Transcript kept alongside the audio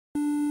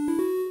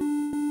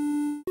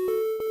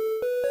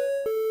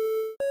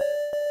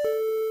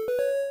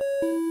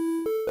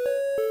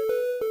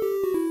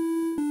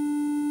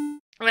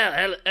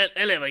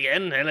Hello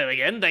again. Hello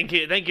again. Thank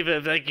you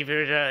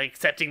for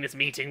accepting this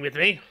meeting with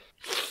me.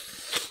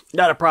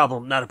 Not a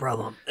problem. Not a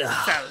problem.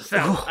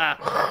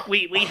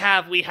 We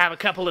have a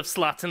couple of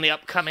slots in the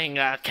upcoming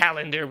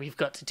calendar we've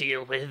got to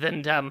deal with,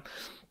 and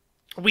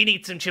we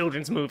need some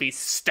children's movies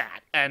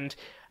stat. And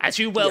as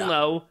you well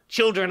know,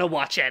 children will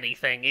watch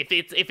anything. If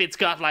it's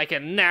got like a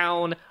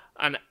noun,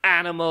 an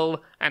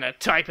animal, and a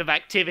type of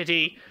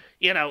activity,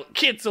 you know,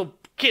 kids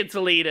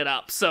will eat it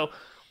up. So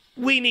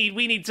we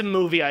need some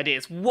movie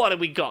ideas. What have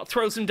we got?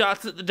 Throw some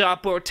dots at the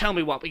dartboard. Tell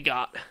me what we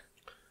got.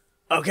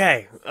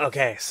 Okay.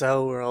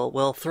 So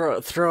we'll throw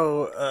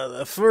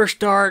the first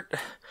dart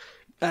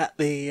at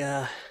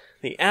the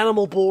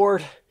animal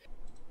board.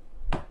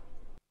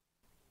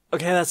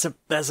 Okay, that's a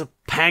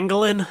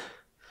pangolin.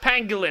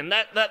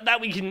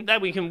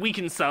 Pangolin. We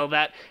can sell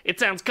that.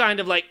 It sounds kind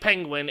of like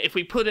penguin. If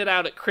we put it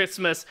out at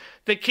Christmas,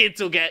 the kids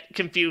will get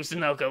confused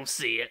and they'll go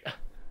see it.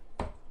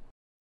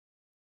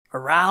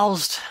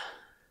 Aroused.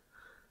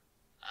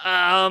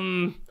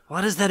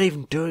 What is that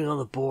even doing on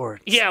the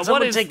board? Yeah,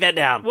 Someone take that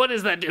down. What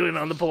is that doing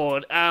on the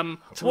board?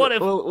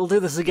 We'll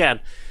do this again.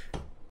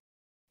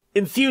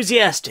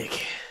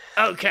 Enthusiastic.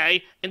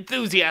 Okay,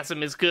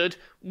 enthusiasm is good.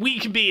 We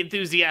can be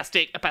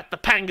enthusiastic about the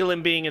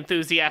pangolin being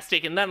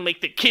enthusiastic, and that'll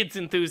make the kids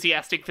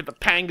enthusiastic for the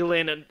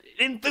pangolin, and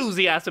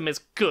enthusiasm is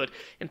good.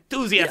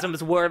 Enthusiasm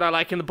is a word I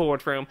like in the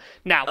boardroom.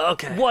 Now,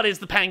 what is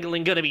the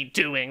pangolin gonna be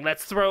doing?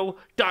 Let's throw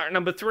dart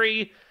number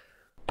 3.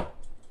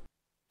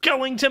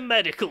 Going to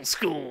medical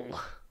school.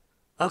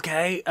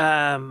 Okay,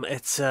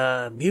 it's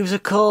a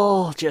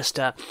musical. Just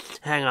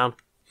hang on.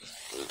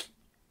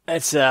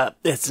 It's a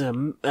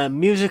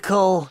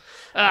musical.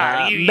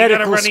 You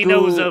got a runny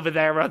nose over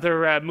there,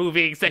 other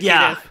movie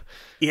executive.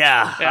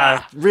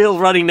 Yeah. Real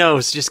runny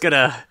nose. Just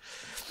gonna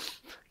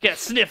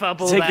sniff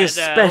up all take that. This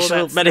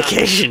special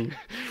medication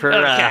for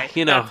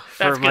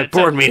for my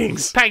board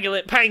meetings.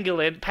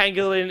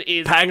 Pangolin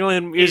is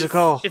Pangolin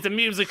musical. It's a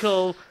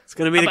musical. It's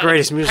gonna be the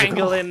greatest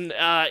musical. Pangolin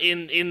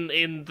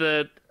in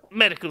the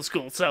medical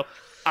school. So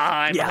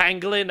I'm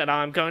pangolin and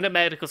I'm going to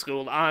medical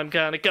school. I'm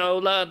gonna go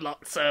learn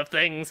lots of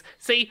things.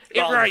 See, it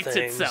writes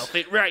itself.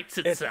 It writes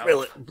itself.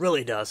 It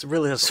really does. It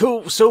really does.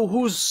 So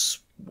who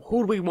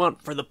do we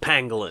want for the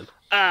pangolin?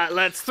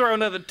 Let's throw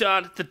another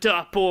dart at the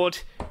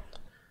dartboard.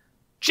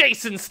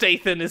 Jason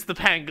Statham is the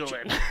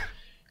pangolin.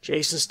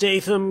 Jason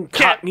Statham,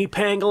 Cockney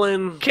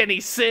pangolin. Can he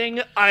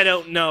sing? I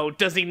don't know.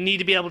 Does he need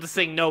to be able to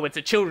sing? No, it's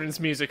a children's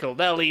musical.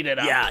 They'll eat it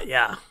up.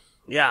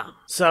 Yeah.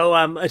 So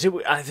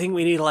I think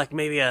we need like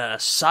maybe a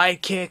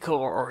sidekick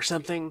or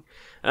something.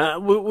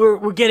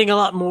 We're getting a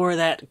lot more of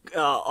that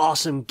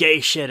awesome gay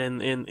shit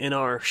in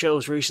our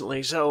shows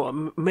recently.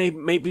 So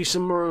maybe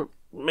some more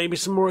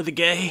of the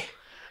gay.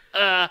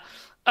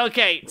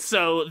 Okay.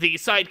 So the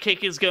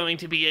sidekick is going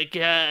to be a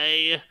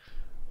gay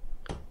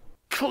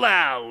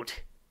cloud.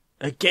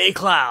 A gay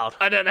cloud.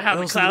 I don't know how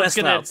the cloud's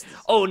gonna. Clouds.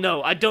 Oh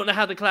no, I don't know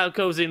how the cloud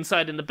goes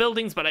inside in the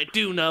buildings, but I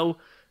do know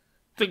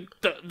the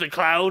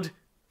cloud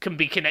can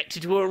be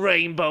connected to a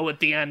rainbow at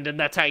the end, and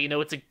that's how you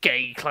know it's a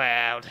gay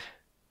cloud.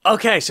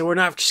 Okay, so we're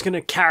not just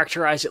gonna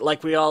characterize it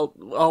like we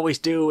always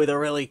do with a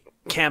really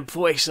camp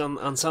voice on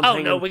something. Oh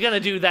no, we're gonna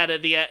do that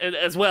at the end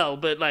as well,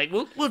 but like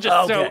we'll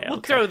just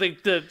throw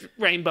the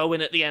rainbow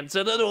in at the end,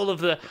 so that all of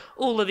the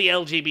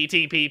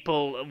LGBT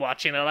people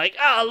watching are like,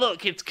 oh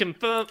look, it's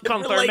confirmation.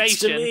 It relates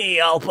to me.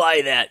 I'll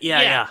buy that.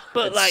 Yeah.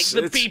 But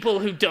the people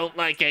who don't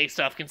like gay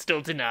stuff can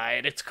still deny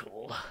it. It's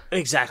cool.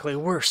 Exactly.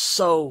 We're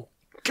so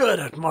good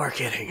at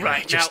marketing.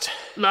 Right, now,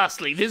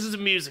 lastly, this is a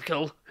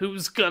musical.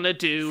 Who's gonna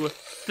do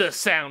the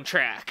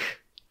soundtrack?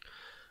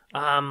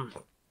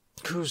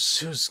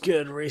 Who's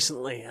good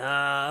recently?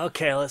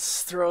 Okay,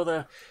 let's throw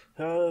the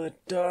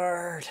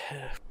dart.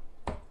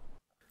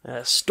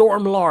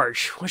 Storm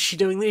Large. What's she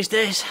doing these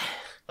days?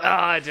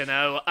 I don't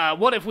know.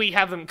 What if we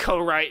have them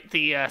co-write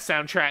the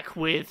soundtrack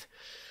with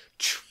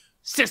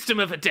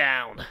System of a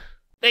Down?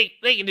 They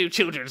can do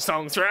children's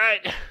songs,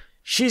 right?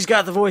 She's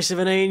got the voice of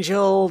an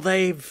angel.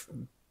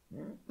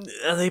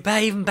 Are they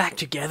even back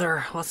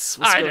together? What's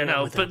I going don't know,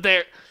 on with but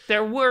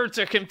their words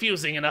are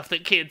confusing enough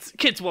that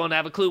kids won't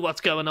have a clue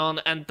what's going on,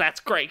 and that's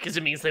great because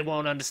it means they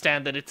won't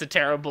understand that it's a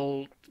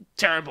terrible,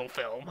 terrible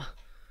film.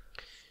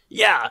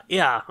 Yeah.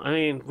 I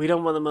mean, we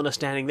don't want them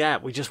understanding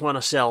that. We just want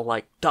to sell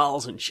like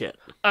dolls and shit.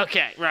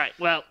 Okay, right.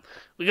 Well,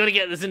 we got to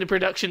get this into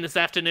production this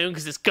afternoon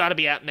because it's got to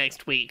be out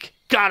next week.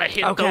 Gotta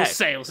hit those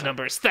sales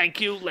numbers. Thank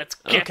you. Let's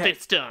get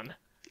this done.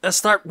 Let's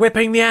start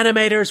whipping the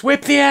animators.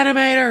 Whip the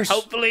animators.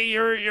 Hopefully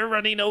your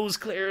runny nose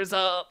clears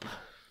up.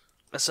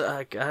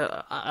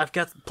 I've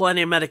got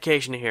plenty of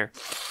medication here.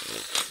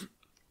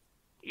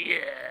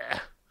 Yeah.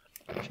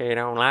 She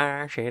don't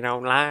lie.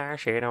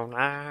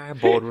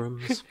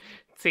 Boardrooms.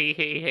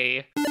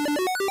 See.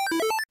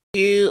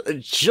 You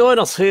join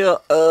us here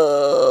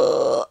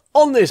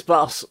on this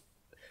bus,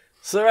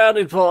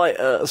 surrounded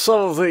by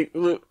some of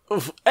the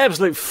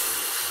absolute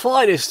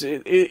finest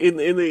in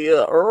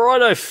the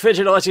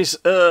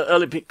rhino-vaginitis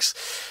Olympics.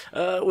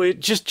 We're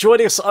just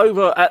joining us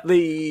over at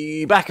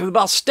the back of the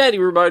bus, standing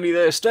room only,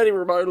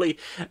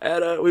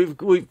 and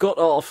we've got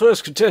our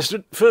first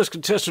contestant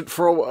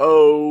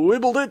from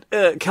Wimbledon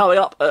coming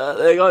up.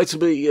 They're going to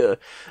be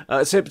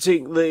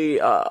attempting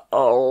the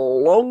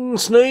long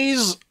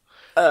sneeze,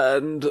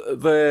 and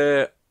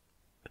they're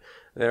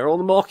on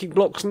the marking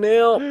blocks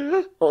now.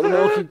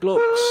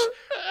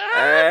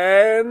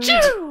 And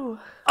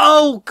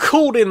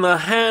caught in the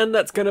hand.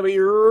 That's going to be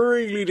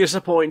really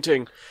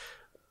disappointing.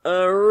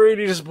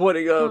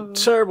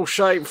 Terrible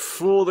shame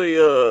for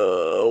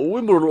the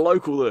Wimbledon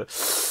local there.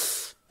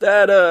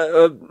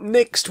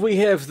 Next we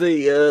have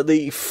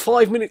the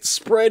 5-minute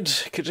spread.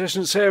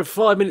 Contestants have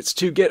 5 minutes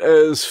to get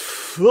as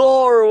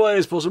far away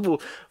as possible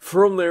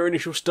from their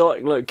initial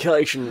starting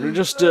location. We're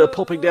just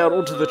popping down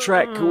onto the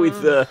track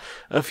with a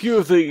few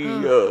of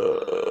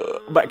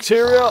the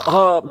bacteria.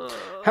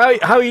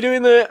 How are you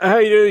doing there? How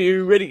are you doing? Are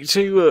you ready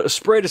to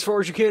spread as far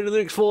as you can in the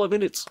next 5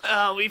 minutes?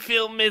 Oh, we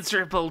feel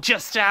miserable,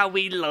 just how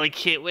we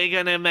like it. We're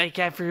gonna make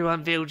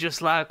everyone feel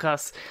just like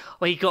us.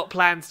 We got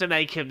plans to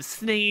make them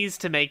sneeze,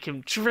 to make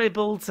them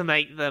dribble, to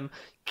make them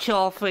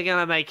cough. We're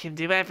gonna make them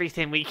do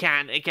everything we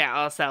can to get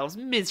ourselves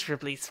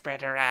miserably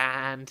spread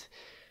around.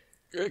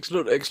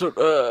 Excellent.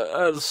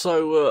 And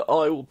so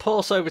I will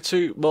pass over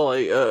to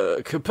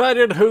my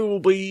companion, who will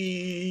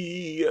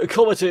be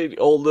commenting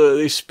on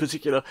this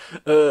particular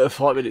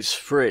 5-minute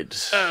spread.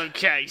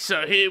 Okay,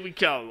 so here we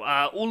go.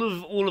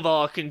 All of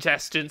our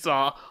contestants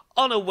are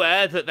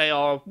unaware that they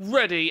are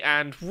ready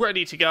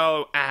to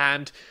go,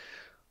 and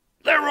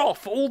they're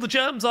off. All the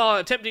germs are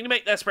attempting to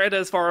make their spread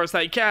as far as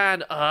they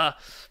can.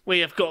 We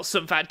have got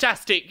some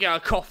fantastic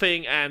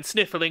coughing and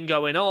sniffling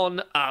going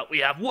on. We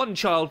have one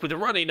child with a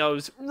runny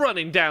nose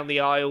running down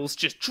the aisles,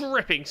 just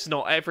dripping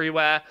snot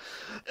everywhere.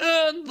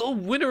 And the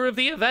winner of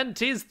the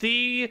event is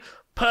the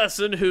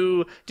person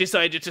who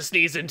decided to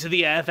sneeze into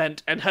the air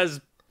vent and has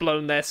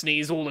blown their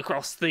sneeze all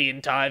across the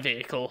entire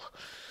vehicle.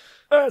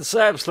 That's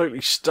absolutely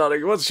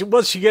stunning. Once you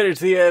get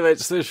into the air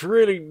vents, there's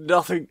really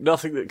nothing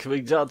that can be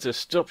done to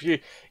stop you.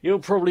 You'll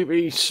probably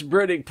be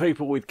spreading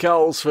people with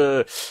colds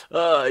for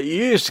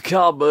years to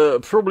come.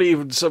 Probably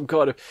even some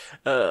kind of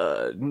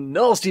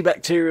nasty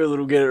bacteria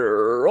that'll get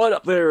right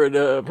up there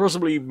and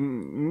possibly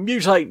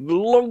mutate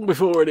long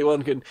before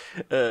anyone can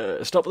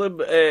stop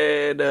them.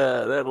 And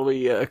that'll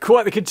be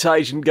quite the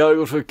contagion going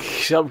on for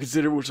some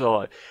considerable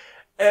time.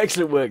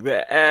 Excellent work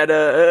there.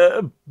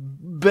 And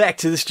back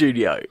to the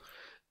studio.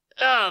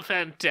 Oh,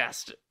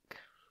 fantastic.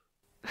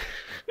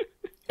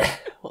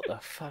 What the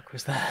fuck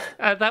was that?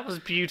 That was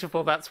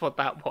beautiful, that's what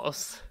that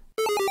was.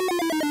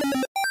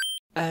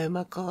 Oh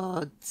my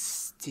god,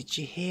 did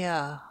you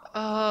hear?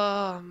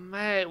 Oh,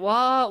 mate,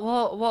 what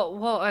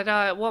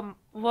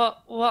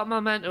am I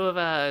meant to have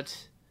heard?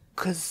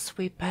 'Cause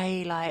we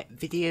play, like,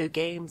 video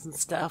games and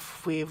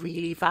stuff, we're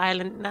really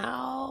violent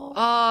now.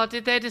 Oh,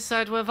 did they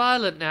decide we're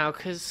violent now?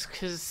 Cause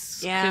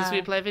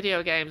we play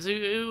video games?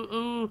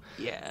 Who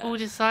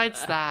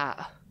decides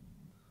that?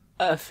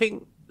 I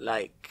think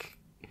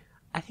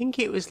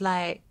it was,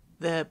 like,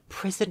 the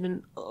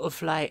president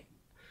of, like,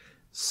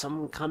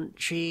 some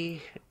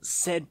country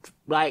said,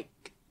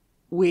 like,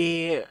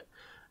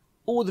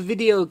 all the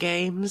video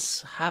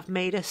games have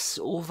made us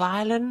all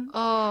violent.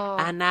 Oh.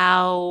 And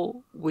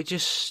now we're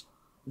just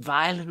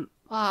violent.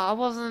 Well, I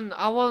wasn't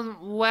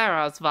aware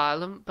I was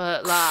violent,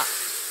 but, like,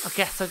 I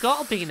guess I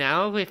gotta be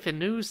now if the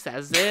news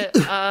says it.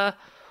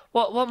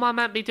 What am I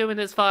meant to be doing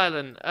that's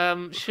violent?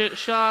 Should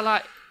I,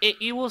 like,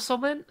 hit you or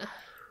something?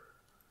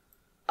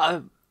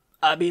 I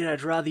mean,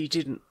 I'd rather you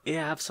didn't.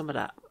 Yeah, have some of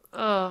that.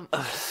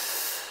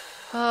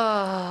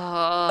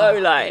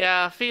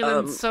 Yeah,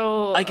 feeling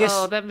so. I guess.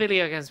 Oh, them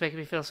video games making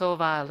me feel so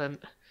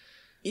violent.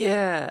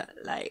 Yeah,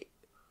 like,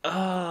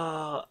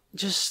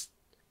 just,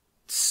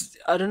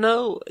 I don't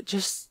know.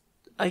 Just,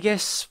 I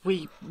guess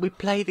we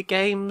play the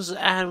games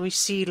and we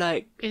see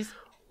like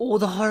all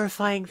the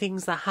horrifying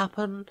things that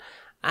happen,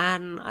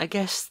 and I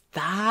guess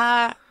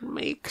that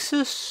makes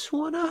us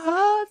wanna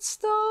hurt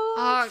stuff.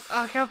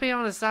 I gotta be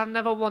honest. I've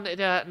never wanted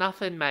to hurt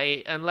nothing,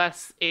 mate,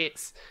 unless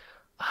it's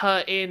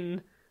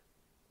hurting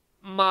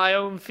my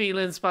own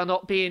feelings by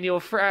not being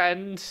your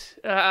friend.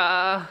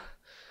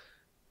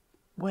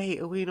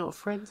 Wait, are we not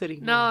friends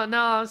anymore? No,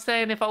 I'm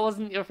saying if I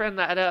wasn't your friend,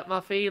 that'd hurt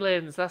my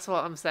feelings. That's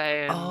what I'm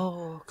saying.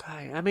 Oh,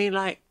 okay. I mean,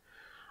 like,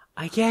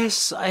 I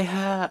guess I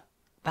hurt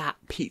that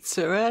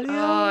pizza earlier.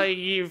 Oh,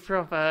 you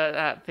proper hurt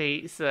that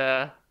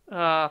pizza.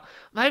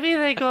 Maybe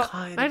they got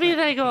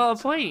a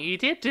point. You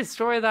did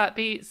destroy that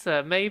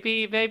pizza.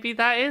 Maybe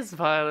that is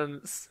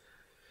violence.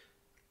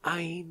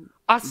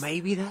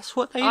 Maybe that's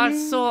what they do.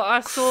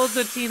 I saw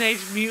the Teenage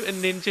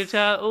Mutant Ninja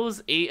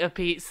Turtles eat a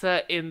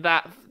pizza in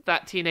that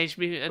Teenage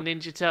Mutant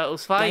Ninja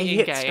Turtles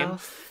fighting game.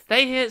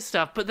 They hit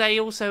stuff, but they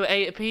also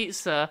ate a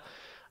pizza,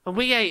 and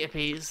we ate a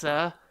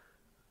pizza.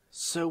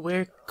 So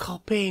we're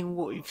copying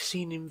what we've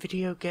seen in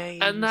video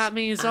games, And that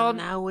means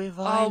now we're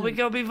violent. Oh, we're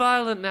gonna be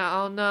violent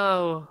now. Oh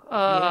no.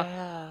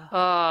 Yeah.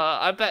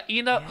 I bet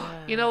you know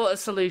what a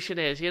solution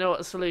is. You know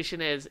what a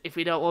solution is if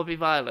we don't want to be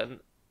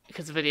violent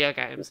because of video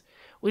games.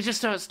 We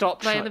just don't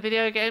stop playing the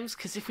video games,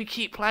 because if we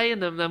keep playing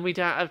them, then we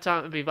don't have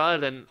time to be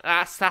violent.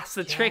 That's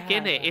the trick,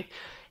 innit?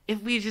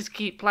 If we just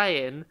keep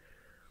playing,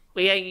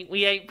 we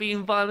ain't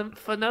being violent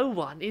for no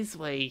one, is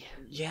we?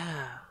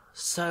 Yeah.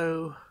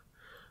 So,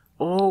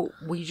 or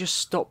we just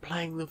stop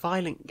playing the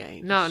violent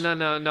games.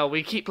 No.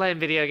 We keep playing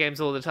video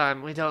games all the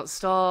time. We don't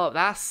stop.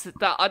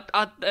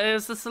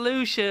 There's the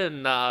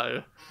solution,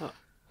 though.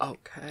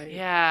 Okay.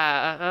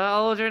 Yeah,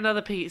 I'll order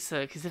another pizza,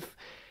 because if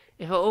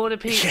I order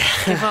pizza,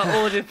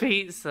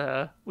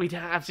 we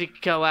don't have to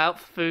go out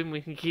for food and we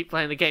can keep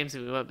playing the games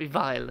and we won't be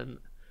violent.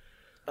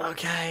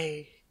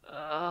 Okay.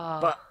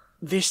 But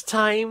this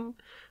time,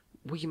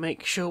 we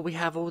make sure we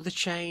have all the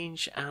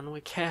change and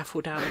we're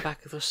careful down the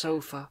back of the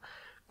sofa.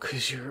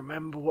 Because you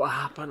remember what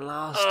happened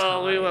last time.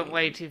 Oh, we went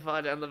way too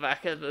far down the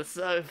back of the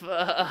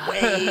sofa.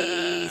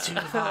 Way too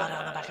far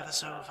down the back of the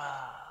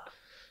sofa.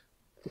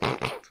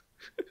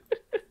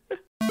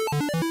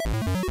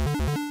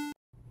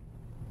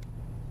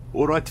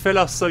 Alright,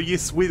 fellas, so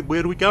yes,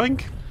 where are we going?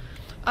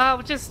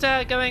 We're just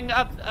going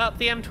up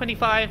the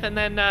M25 and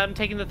then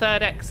taking the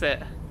third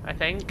exit, I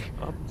think.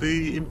 Up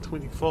the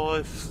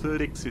M25,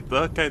 third exit.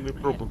 Okay, no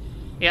problem.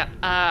 Yeah,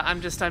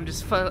 I'm just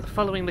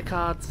following the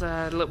cards.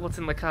 Look what's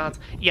in the cards.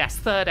 Yes,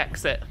 third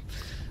exit.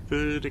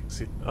 Third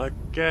exit.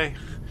 Okay.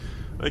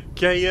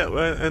 Okay, yeah,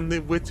 and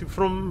then where to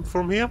from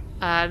here?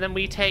 Then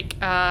we take.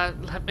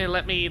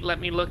 Let me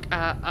look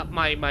up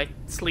my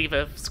sleeve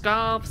of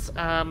scarves.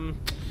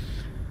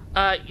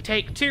 You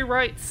take 2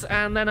 rights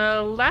and then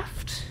a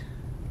left.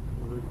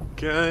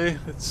 Okay,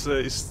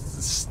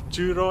 it's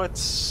 2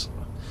 rights.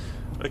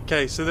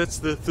 Okay, so that's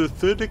the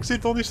third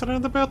exit on this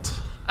roundabout.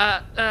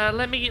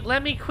 Let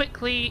me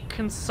quickly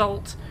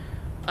consult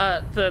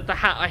the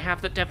hat I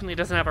have that definitely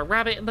doesn't have a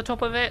rabbit in the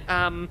top of it.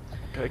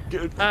 Okay,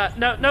 good.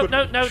 No,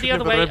 the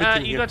other way.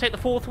 You gotta take the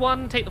fourth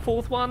one. Take the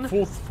fourth one.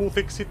 Fourth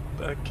exit.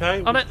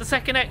 Okay. Oh no, the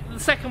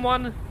second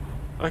one.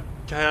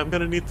 Okay, I'm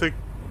gonna need to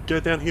go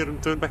down here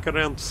and turn back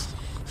around.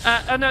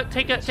 No,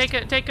 take a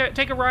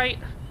right.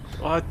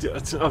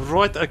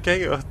 Right,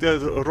 okay,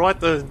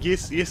 right,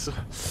 yes.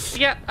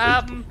 Yeah,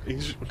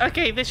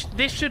 okay,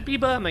 this should be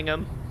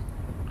Birmingham.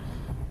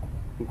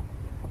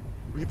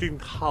 Within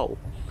Hull.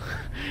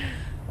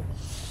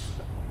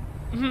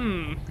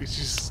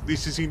 This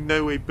is in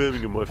no way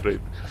Birmingham, my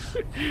friend.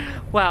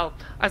 Well,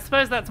 I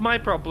suppose that's my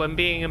problem,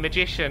 being a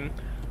magician.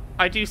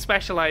 I do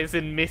specialise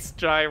in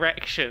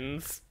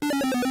misdirections.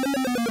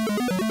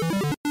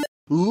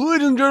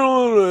 Ladies and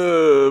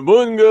gentlemen,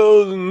 boys and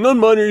girls,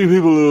 non-binary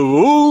people of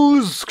all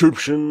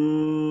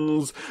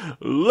descriptions,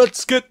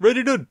 let's get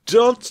ready to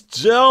dance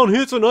down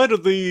here tonight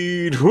at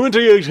the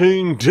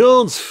 2018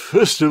 Dance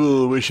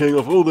Festival. We're showing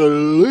off all the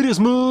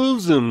latest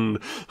moves,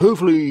 and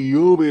hopefully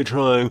you'll be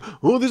trying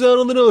all this out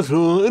on the dance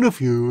floor in a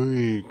few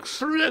weeks.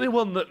 For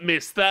anyone that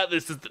missed that,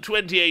 this is the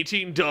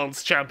 2018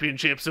 Dance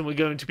Championships, and we're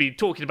going to be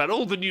talking about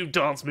all the new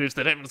dance moves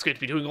that everyone's going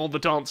to be doing on the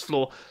dance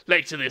floor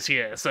later this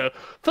year. So,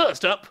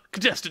 first up,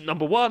 contestant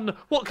number 1,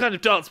 what kind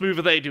of dance move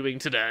are they doing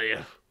today?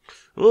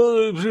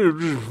 Well,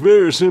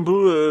 very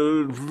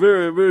simple,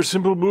 very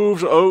simple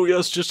moves. Oh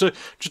yes, just a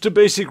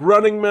basic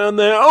running man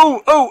there.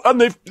 Oh, and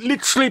they've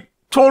literally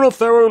torn off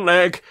their own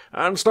leg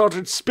and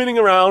started spinning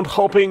around,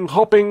 hopping,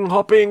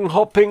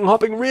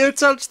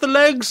 reattached the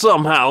leg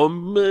somehow.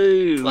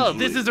 Amazing. Well,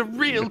 this is a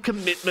real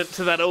commitment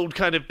to that old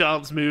kind of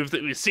dance move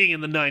that we were seeing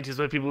in the 90s,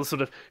 where people were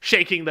sort of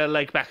shaking their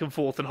leg back and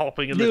forth and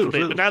hopping a little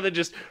bit, but now they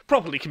just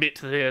properly commit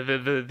to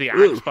the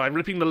act by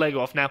ripping the leg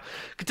off. Now,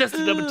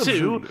 contestant number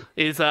 2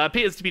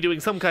 appears to be doing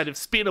some kind of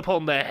spin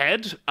upon their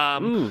head.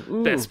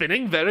 They're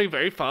spinning very,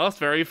 very fast,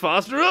 very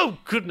fast. Oh,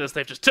 goodness,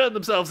 they've just turned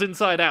themselves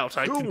inside out.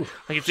 I can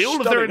see all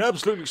of their...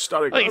 Absolutely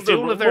stunning. I can see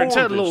all of their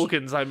internal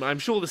organs. I'm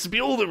sure this will be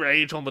all the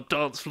rage on the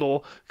dance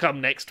floor come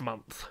next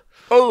month.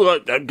 Oh,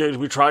 I'm going to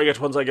be trying it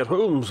once I get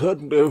home,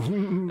 certainly.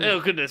 Oh,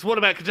 goodness. What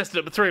about contestant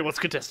number 3? What's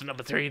contestant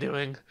number 3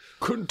 doing?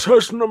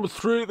 Contestant number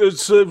 3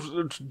 is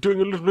doing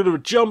a little bit of a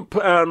jump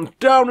and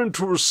down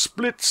into a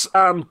splits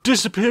and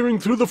disappearing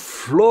through the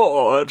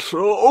floor.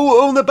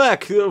 On the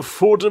back,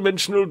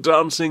 4-dimensional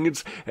dancing.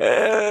 It's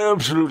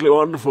absolutely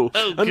wonderful.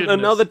 Oh,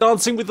 and now they're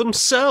dancing with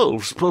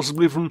themselves,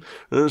 possibly from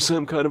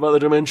some kind of other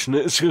dimension.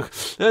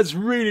 That's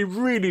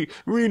really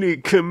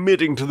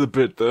committing to the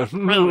bit there.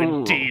 Oh,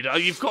 indeed.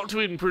 You've got to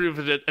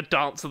improve a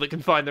dancer that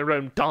can find their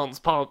own dance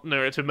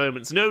partner at a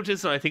moment's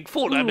notice, and I think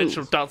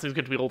 4-dimensional dancing is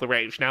going to be all the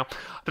rage now.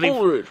 I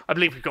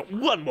believe we've got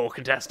one more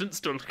contestant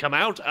still to come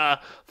out.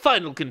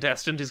 Final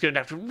contestant is going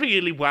to have to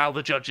really wow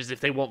the judges if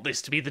they want this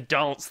to be the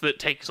dance that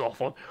takes off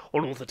on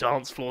all the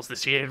dance floors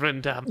this year.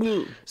 And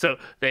so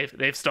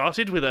they've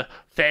started with a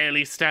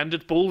fairly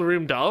standard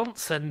ballroom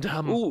dance, and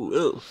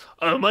oh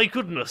my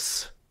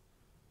goodness,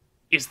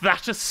 is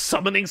that a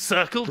summoning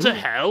circle to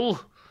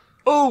hell?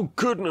 Oh,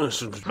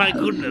 goodness. My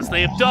goodness,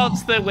 they have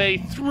danced their way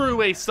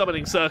through a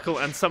summoning circle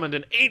and summoned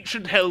an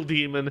ancient hell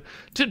demon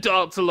to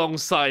dance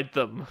alongside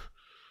them.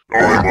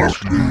 I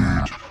must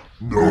lead.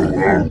 No,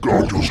 oh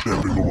God, you're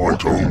stepping on my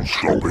toes.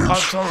 Stop I'm it.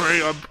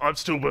 sorry, I'm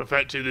still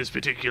perfecting this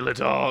particular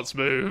dance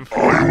move.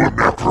 Are you a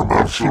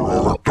necromancer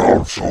or a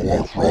dancer?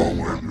 What's wrong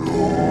with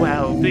you?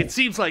 Well, it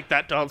seems like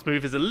that dance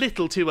move is a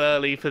little too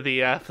early for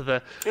the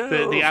outer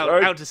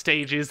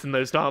stages, and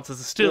those dancers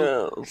are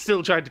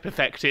still trying to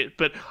perfect it.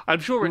 But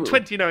I'm sure in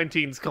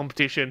 2019's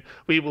competition,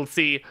 we will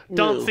see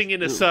dancing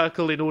in a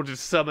circle in order to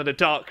summon a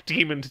dark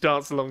demon to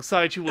dance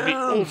alongside you will be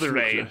all the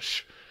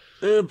rage.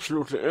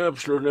 Absolutely. I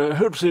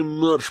hope to see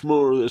much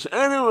more of this.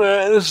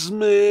 Anyway, this is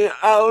me,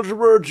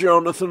 Algebra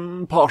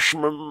Jonathan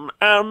Poshman,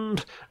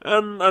 and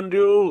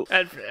you.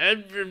 And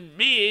for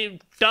me,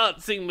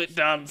 Dancing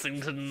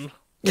McDancington.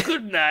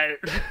 Good night.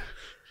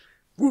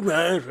 Good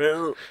night,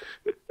 Phil.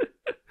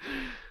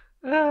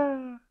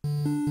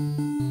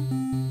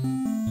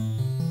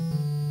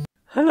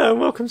 Hello,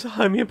 welcome to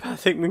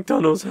Homeopathic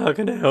McDonald's. How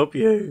can I help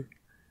you?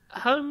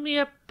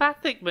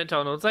 Homeopathic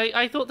McDonald's?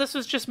 I thought this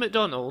was just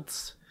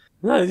McDonald's.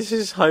 No, this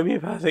is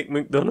Homeopathic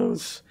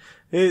McDonald's.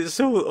 It's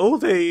all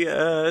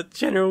the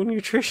general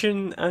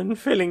nutrition and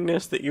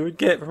fillingness that you would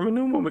get from a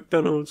normal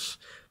McDonald's,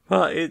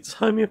 but it's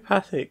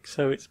homeopathic,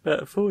 so it's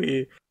better for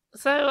you.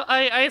 So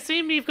I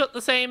assume you've got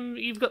the same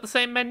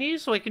menu,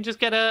 so I can just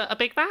get a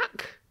Big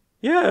Mac.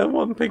 Yeah,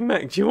 one Big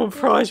Mac. Do you want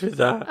fries with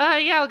that?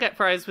 Yeah, I'll get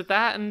fries with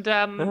that, and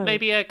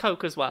maybe a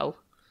Coke as well.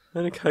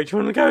 And a Coke. Do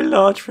you want to go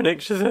large for an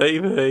extra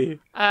 30p?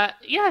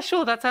 Yeah,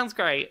 sure, that sounds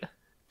great.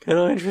 Can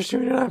I interest you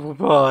in an apple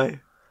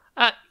pie?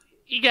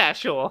 Yeah,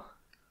 sure.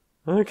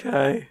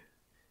 Okay.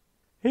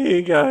 Here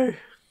you go.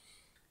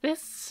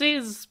 This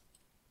is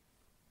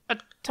a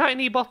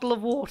tiny bottle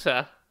of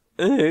water.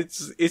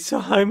 It's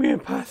a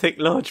homeopathic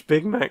large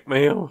Big Mac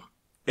meal.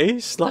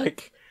 It's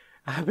like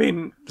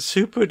having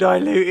super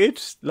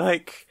diluted.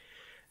 Like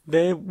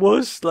there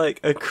was like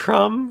a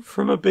crumb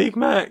from a Big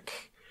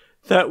Mac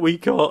that we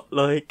got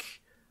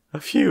like a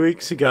few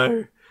weeks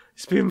ago.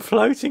 It's been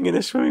floating in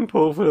a swimming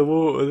pool full of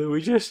water that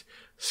we just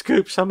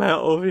scoop some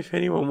out of if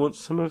anyone wants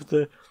some of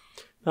the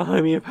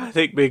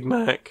homeopathic Big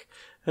Mac.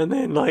 And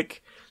then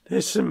like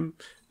there's a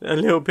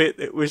little bit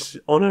that was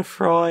on a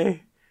fry, a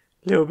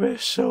little bit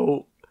of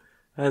salt,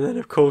 and then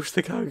of course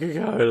the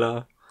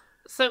Coca-Cola.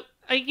 So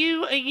are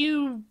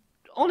you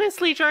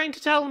honestly trying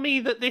to tell me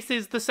that this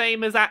is the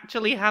same as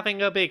actually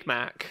having a Big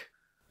Mac?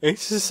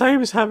 It's the same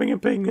as having a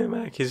Big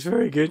Mac. It's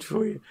very good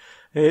for you.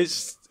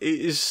 It's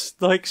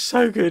like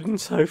so good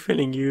and so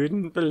filling you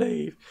wouldn't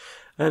believe.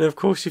 And of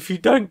course, if you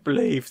don't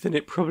believe, then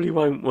it probably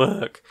won't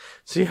work.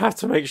 So you have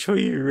to make sure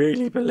you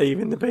really believe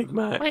in the Big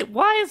Mac. Wait,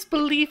 why is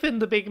belief in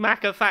the Big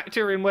Mac a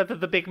factor in whether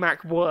the Big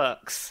Mac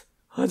works?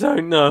 I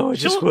don't know. I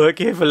just work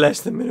here for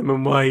less than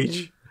minimum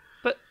wage.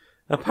 But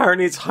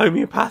apparently it's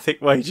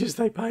homeopathic wages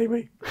they pay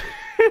me.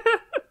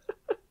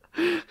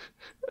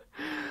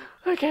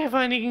 Okay,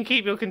 fine, you can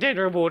keep your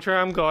container of water.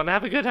 I'm gone.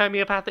 Have a good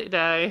homeopathic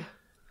day.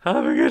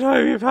 Have a good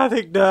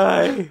homeopathic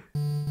day.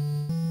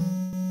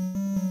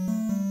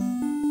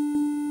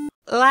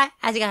 Alright,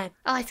 how's it going?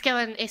 Oh, it's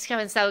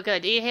going so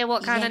good. Do you hear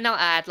what kind of nut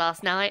I had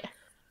last night?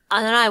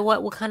 I don't know,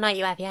 what kind of night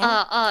you have,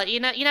 yeah? You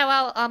know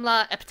how I'm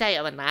like a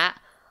potato and that?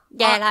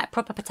 Yeah, like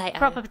proper potato.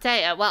 Proper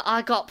potato. Well,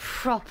 I got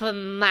proper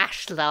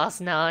mashed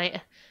last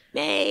night.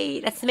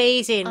 Mate, that's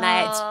amazing.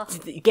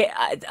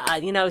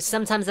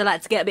 Sometimes I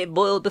like to get a bit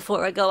boiled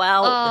before I go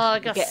out. Oh, I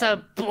got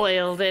so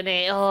boiled in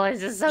it. Oh,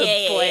 it's just so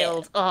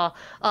boiled. Yeah.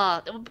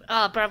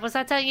 Bruv, was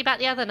I telling you about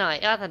the other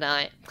night?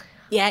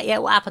 Yeah,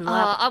 what happened?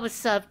 I was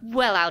served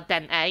well al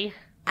dente.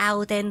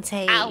 Al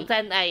dente. Al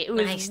dente. It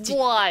was Nice.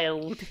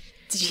 wild.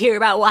 Did you hear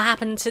about what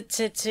happened to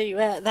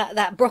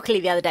that broccoli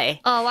the other day?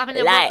 Oh, what happened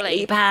to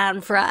Lightly broccoli?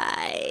 pan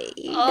fried.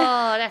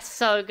 Oh, that's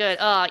so good.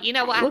 Oh, you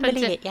know what I wouldn't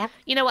happened to believe it, yeah?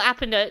 You know what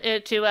happened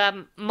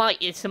to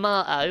Mighty's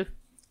tomato?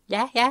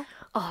 Yeah.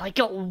 Oh, it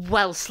got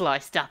well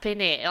sliced up in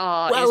it.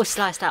 Oh, it Well was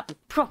sliced up.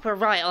 proper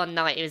right on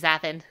night he was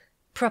having.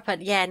 Proper,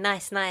 yeah,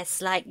 nice.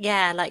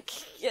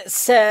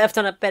 Served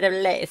on a bit of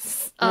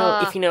lettuce.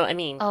 If you know what I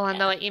mean. Oh, I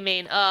know what you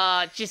mean.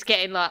 Oh, just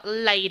getting like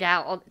laid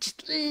out on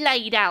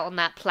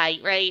that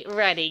plate, right,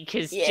 ready,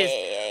 because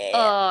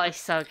oh, it's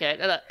so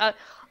good. Look,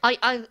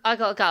 I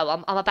gotta go.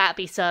 I'm about to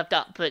be served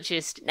up, but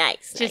just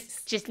Nice.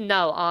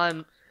 know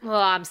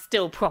I'm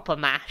still proper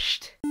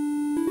mashed.